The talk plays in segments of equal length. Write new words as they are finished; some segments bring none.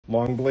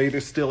Long blade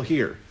is still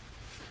here.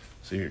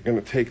 So you're going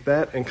to take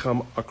that and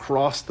come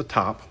across the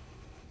top,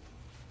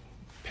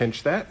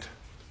 pinch that,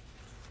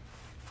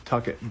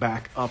 tuck it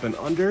back up and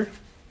under,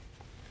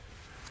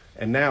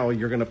 and now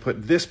you're going to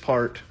put this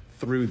part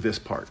through this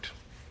part.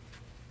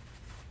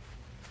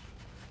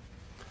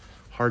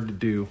 Hard to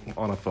do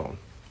on a phone.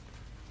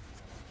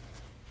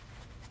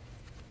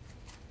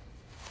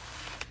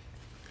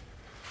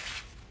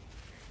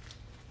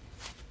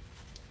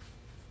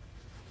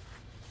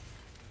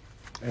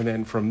 And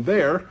then from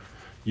there,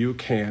 you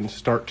can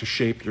start to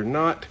shape your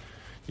knot.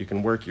 You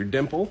can work your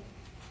dimple,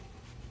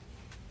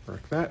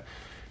 work that,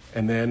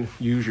 and then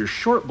use your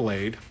short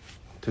blade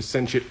to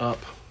cinch it up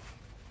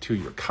to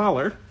your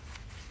collar.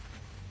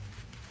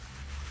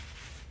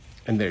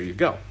 And there you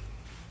go.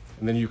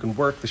 And then you can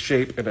work the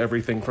shape and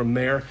everything from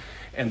there.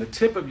 And the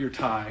tip of your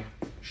tie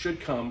should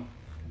come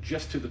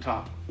just to the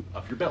top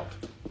of your belt.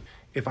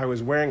 If I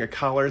was wearing a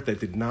collar that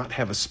did not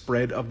have a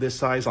spread of this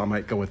size, I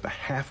might go with the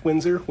half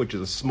Windsor, which is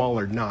a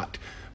smaller knot.